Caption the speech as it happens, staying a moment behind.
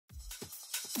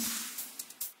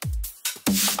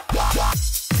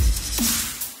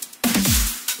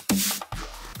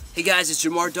Hey guys, it's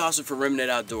Jamar Dawson for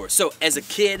Remnant Outdoors. So as a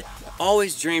kid,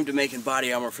 always dreamed of making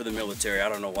body armor for the military. I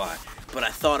don't know why, but I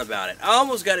thought about it. I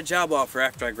almost got a job offer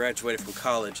after I graduated from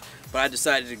college, but I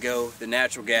decided to go the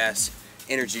natural gas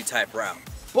energy type route.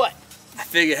 But I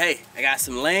figured, hey, I got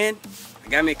some land, I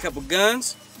got me a couple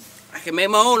guns, I can make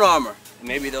my own armor. And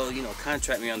maybe they'll,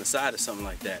 contract me on the side or something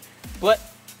like that. But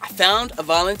I found a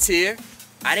volunteer.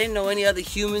 I didn't know any other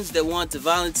humans that want to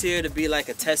volunteer to be like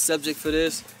a test subject for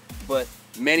this, but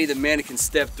Manny the mannequin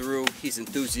stepped through. He's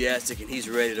enthusiastic and he's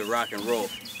ready to rock and roll.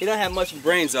 He don't have much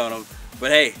brains on him,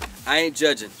 but hey, I ain't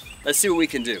judging. Let's see what we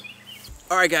can do.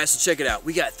 Alright guys, so check it out.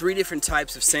 We got 3 different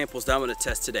types of samples that I'm going to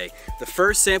test today. The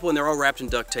first sample, and they're all wrapped in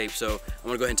duct tape, so I'm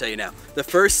going to go ahead and tell you now. The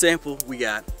first sample we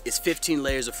got is 15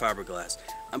 layers of fiberglass.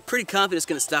 I'm pretty confident it's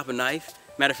going to stop a knife.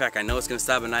 Matter of fact, I know it's going to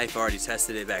stop a knife. I already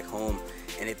tested it back home,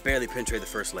 and it barely penetrated the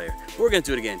first layer. But we're going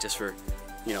to do it again just for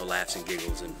laughs and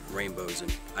giggles and rainbows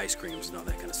and ice creams and all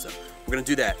that kind of stuff. We're gonna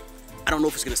do that. I don't know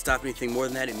if it's gonna stop anything more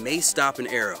than that. It may stop an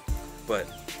arrow, but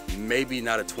maybe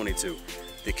not a 22.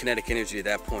 The kinetic energy at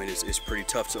that point is pretty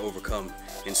tough to overcome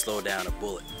and slow down a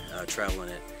bullet traveling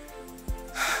at,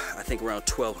 I think, around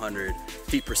 1,200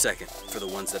 feet per second for the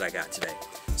ones that I got today.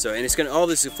 So, and it's gonna, all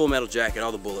this is full metal jacket.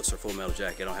 All the bullets are full metal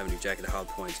jacket. I don't have any jacket hollow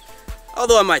points.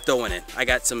 Although I might throw one in. I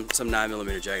got some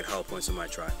 9mm jacket hollow points I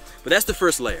might try. But that's the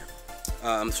first layer.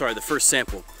 The first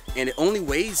sample, and it only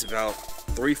weighs about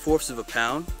 3/4 of a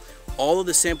pound. All of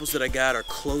the samples that I got are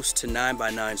close to 9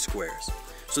 by 9 squares.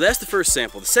 So that's the first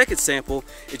sample. The second sample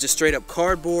is just straight up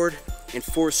cardboard and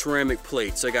 4 ceramic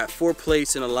plates. So I got 4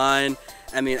 plates in a line.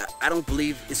 I mean, I don't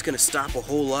believe it's going to stop a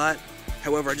whole lot.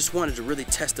 However, I just wanted to really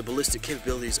test the ballistic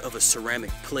capabilities of a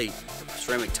ceramic plate, a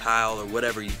ceramic tile, or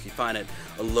whatever you can find at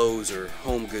a Lowe's or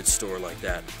home goods store like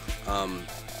that.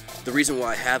 The reason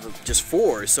why I have just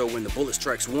 4 is so when the bullet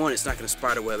strikes one, it's not going to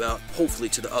spider web out, hopefully,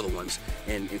 to the other ones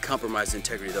and compromise the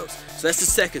integrity of those. So that's the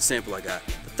second sample I got.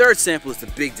 The third sample is the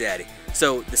Big Daddy.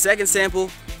 So the second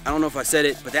sample, I don't know if I said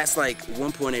it, but that's like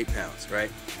 1.8 pounds, right?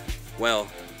 Well,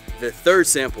 the third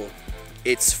sample,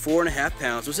 it's 4.5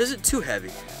 pounds, which isn't too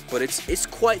heavy, but it's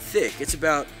quite thick. It's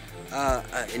about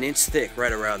an inch thick,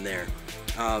 right around there.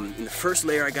 And the first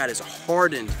layer I got is a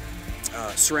hardened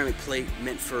ceramic plate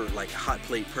meant for like hot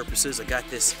plate purposes. I got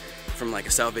this from like a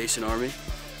Salvation Army,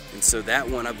 and so that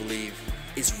one I believe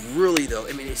is really, though,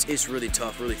 I mean, it's really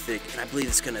tough, really thick, and I believe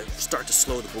it's gonna start to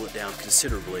slow the bullet down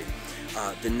considerably.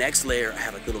 The next layer I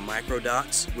have like little micro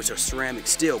dots, which are ceramic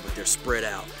still, but they're spread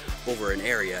out over an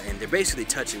area, and they're basically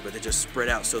touching, but they're just spread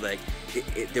out so that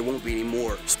there won't be any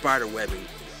more spider webbing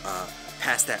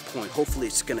past that point. Hopefully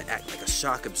it's going to act like a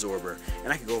shock absorber,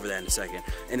 and I can go over that in a second.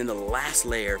 And then the last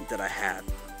layer that I have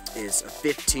is a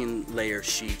 15-layer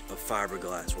sheet of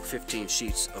fiberglass, or 15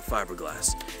 sheets of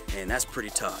fiberglass, and that's pretty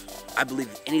tough. I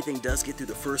believe if anything does get through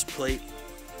the first plate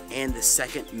and the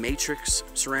second matrix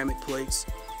ceramic plates,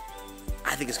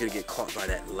 I think it's going to get caught by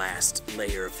that last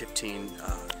layer of 15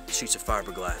 sheets of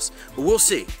fiberglass. But we'll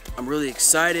see. I'm really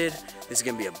excited. This is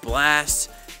going to be a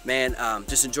blast. Man,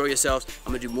 just enjoy yourselves.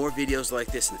 I'm gonna do more videos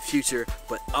like this in the future,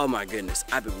 but oh my goodness,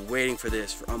 I've been waiting for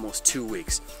this for almost 2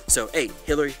 weeks. So hey,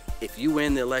 Hillary, if you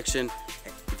win the election,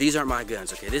 these aren't my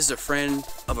guns, okay? This is a friend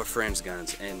of a friend's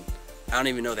guns, and I don't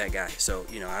even know that guy, so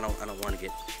I don't want to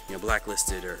get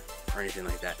blacklisted or anything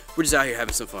like that. We're just out here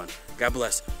having some fun. God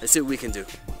bless. Let's see what we can do.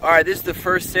 All right, this is the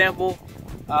first sample.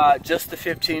 Just the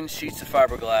 15 sheets of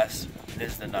fiberglass.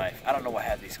 This is the knife. I don't know why I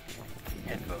have these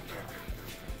headphones.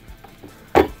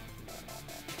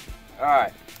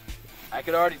 Alright, I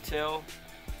could already tell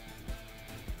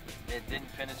it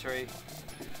didn't penetrate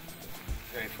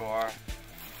very far.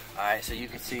 Alright, so you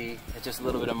can see it's just a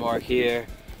little bit of mark here,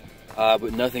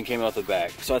 but nothing came out the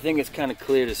back. So I think it's kind of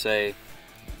clear to say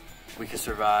we could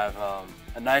survive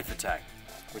a knife attack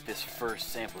with this first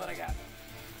sample that I got.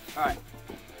 Alright,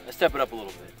 let's step it up a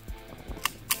little bit.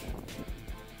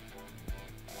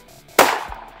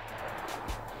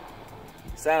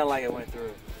 Sounded like it went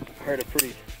through. Heard a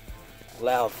pretty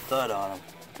loud thud on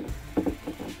them.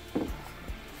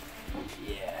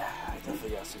 Yeah, I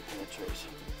definitely got some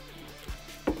penetration.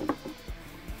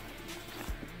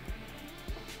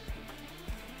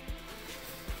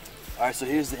 Alright, so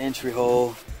here's the entry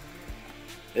hole.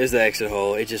 There's the exit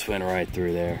hole. It just went right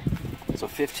through there. So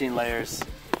 15 layers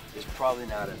is probably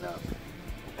not enough.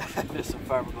 There's some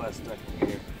fiberglass stuck in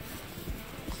here.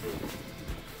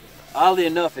 Oddly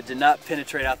enough, it did not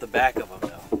penetrate out the back of him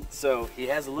though. So he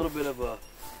has a little bit of a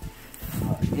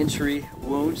entry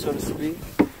wound, so to speak,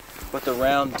 but the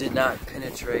round did not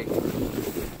penetrate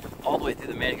all the way through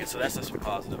the mannequin, so that's just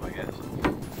positive, I guess.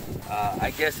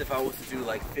 I guess if I was to do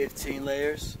like 15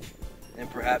 layers, then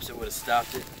perhaps it would have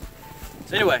stopped it.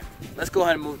 So anyway, let's go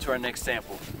ahead and move to our next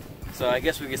sample. So I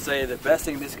guess we could say the best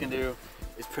thing this can do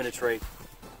is penetrate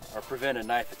or prevent a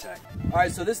knife attack. All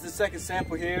right, so this is the second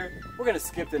sample here. We're gonna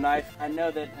skip the knife. I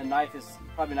know that a knife is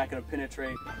probably not gonna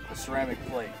penetrate a ceramic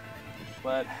plate,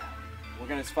 but we're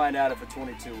gonna find out if a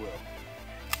 22 will.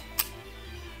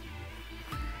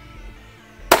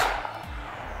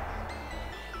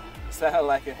 Sounded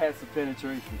like it had some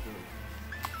penetration to it.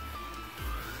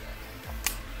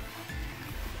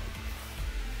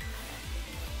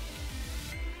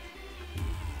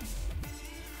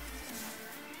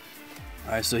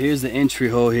 All right, so here's the entry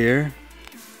hole here.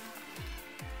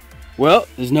 Well,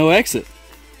 there's no exit.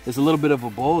 There's a little bit of a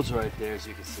bulge right there, as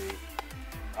you can see.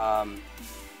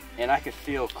 And I could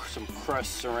feel some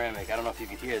crushed ceramic. I don't know if you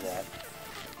can hear that.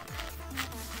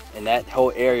 And that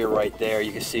whole area right there,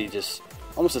 you can see just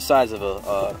almost the size of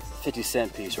a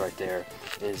 50-cent piece right there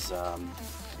is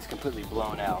it's completely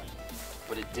blown out.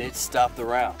 But it did stop the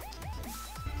round.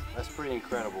 That's pretty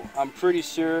incredible. I'm pretty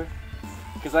sure,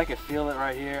 because I can feel it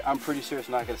right here, I'm pretty sure it's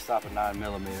not going to stop a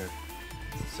 9mm.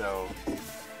 So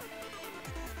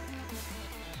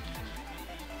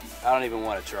I don't even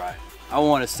want to try. I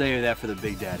want to save that for the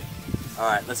Big Daddy. All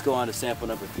right, let's go on to sample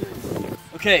number 3.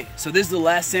 Okay, so this is the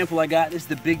last sample I got. This is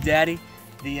the Big Daddy,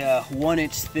 the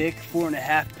 1-inch thick,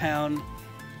 4.5 pound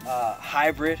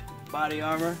hybrid body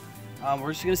armor.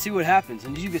 We're just gonna see what happens.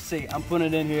 And as you can see, I'm putting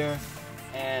it in here,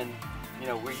 and you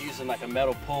know, we're using like a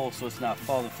metal pole so it's not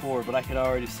falling forward, but I can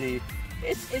already see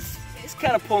it's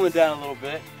kind of pulling down a little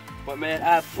bit. But man, I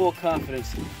have full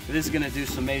confidence that this is gonna do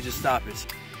some major stoppage.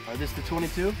 All right, this is the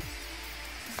 22.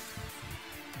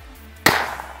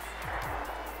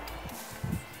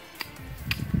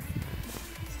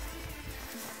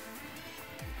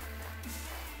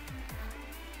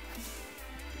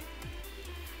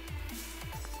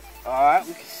 All right,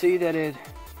 we can see that it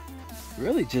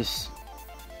really just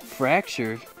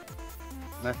fractured,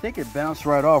 and I think it bounced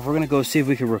right off. We're gonna go see if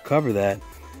we can recover that,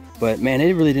 but man,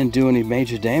 it really didn't do any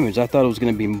major damage. I thought it was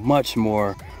gonna be much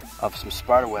more of some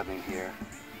spider webbing here,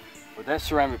 but that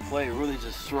ceramic plate really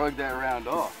just shrugged that round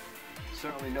off.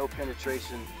 Certainly no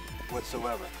penetration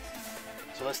whatsoever.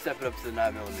 So let's step it up to the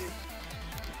 9mm.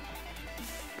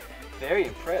 Very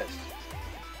impressed.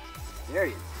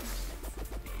 Very impressed.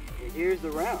 And here's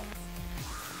the round.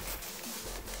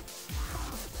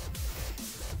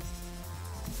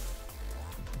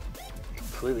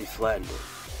 Completely flattened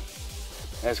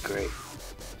it. That's great.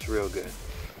 It's real good.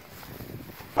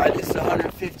 All right, this is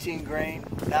 115 grain,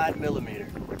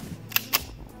 9mm.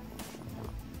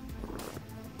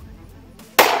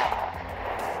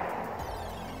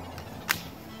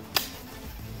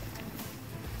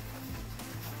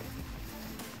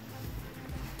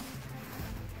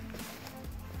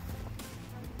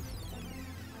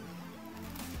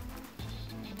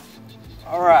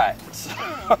 All right, so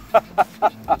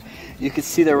you can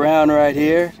see the round right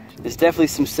here. There's definitely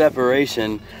some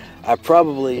separation. I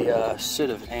probably should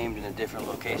have aimed in a different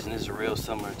location. This is real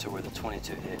similar to where the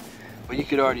 22 hit. But you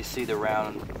could already see the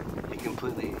round, it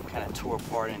completely kind of tore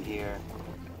apart in here.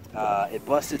 It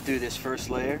busted through this first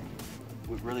layer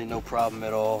with really no problem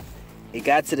at all. It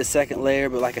got to the second layer,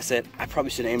 but like I said, I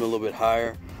probably should have aimed a little bit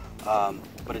higher.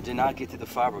 But it did not get to the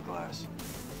fiberglass.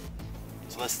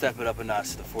 So let's step it up a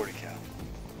notch to the 40 cal.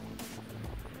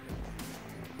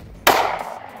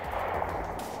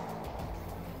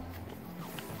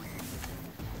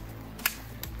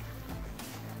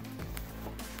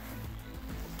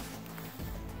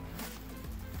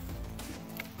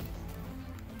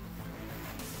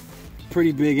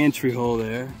 Pretty big entry hole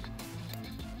there.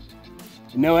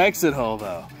 No exit hole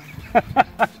though.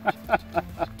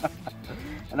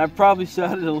 And I probably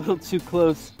shot it a little too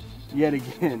close yet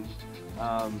again.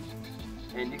 And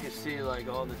you can see like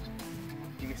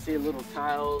you can see little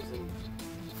tiles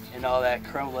and all that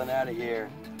crumbling out of here.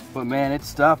 But man, it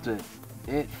stopped it.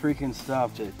 It freaking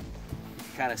stopped it. You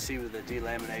can kind of see where the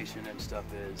delamination and stuff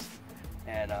is.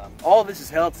 And all this is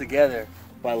held together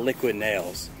by liquid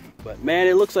nails. But man,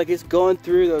 it looks like it's going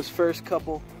through those first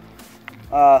couple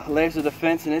layers of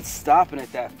defense, and it's stopping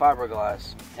at that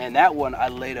fiberglass. And that one I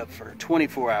laid up for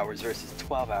 24 hours versus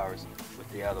 12 hours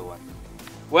with the other one.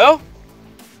 Well,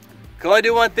 can only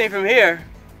do one thing from here.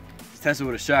 Let's test it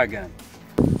with a shotgun.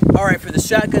 All right, for the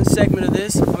shotgun segment of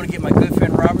this, I'm gonna get my good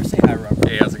friend Robert. Say hi, Robert.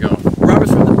 Hey, how's it going?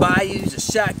 Robert's from the Bayou. He's a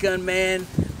shotgun man,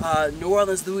 New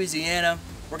Orleans, Louisiana.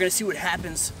 We're gonna see what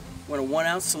happens when a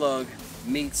 1-ounce slug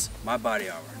meets my body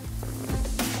armor.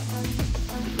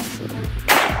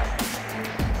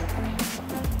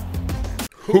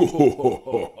 Ho, ho, ho,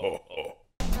 ho, ho.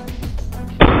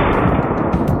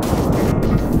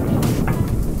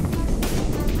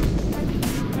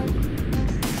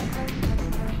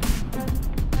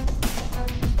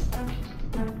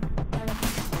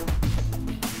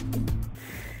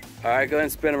 All right, go ahead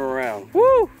and spin them around.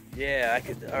 Woo! Yeah, I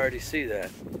could already see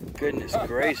that. Goodness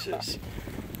gracious.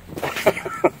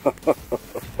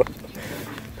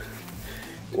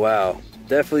 Wow,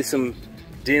 definitely some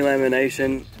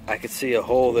delamination. I could see a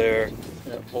hole there.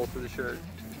 Yeah, hole through the shirt.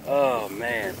 Oh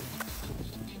man.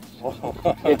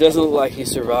 It doesn't look like he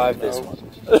survived this one.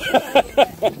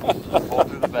 Hole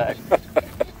through the back.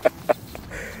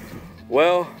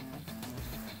 Well,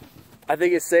 I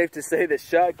think it's safe to say that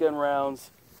shotgun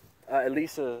rounds, at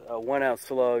least a 1 ounce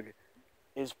slug,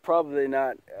 is probably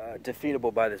not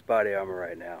defeatable by this body armor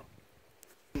right now.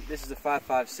 This is a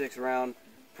 5.56 round.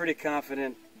 Pretty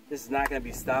confident this is not going to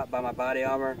be stopped by my body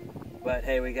armor, but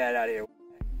hey, we got it out of here.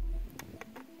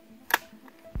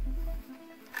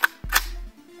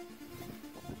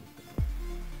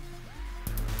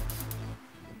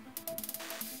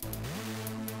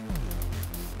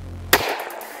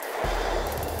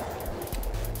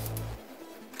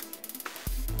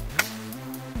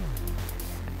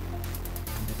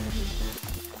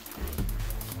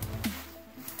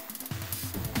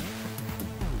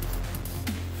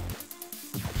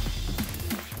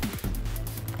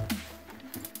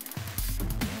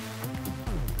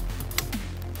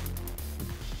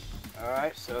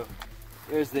 Alright, so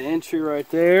there's the entry right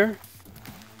there.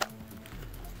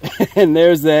 And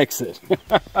there's the exit.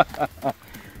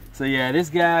 So yeah, this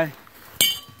guy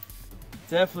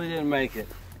definitely didn't make it.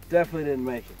 Definitely didn't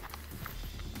make it.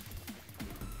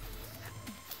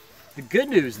 The good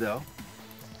news though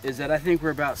is that I think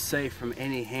we're about safe from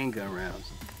any handgun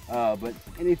rounds. But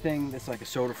anything that's like a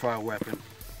shoulder fire weapon,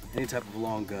 any type of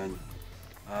long gun,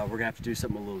 we're gonna have to do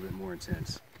something a little bit more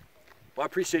intense. Well, I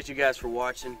appreciate you guys for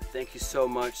watching. Thank you so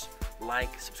much.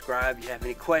 Like, subscribe. If you have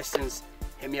any questions,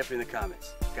 hit me up in the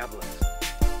comments. God bless.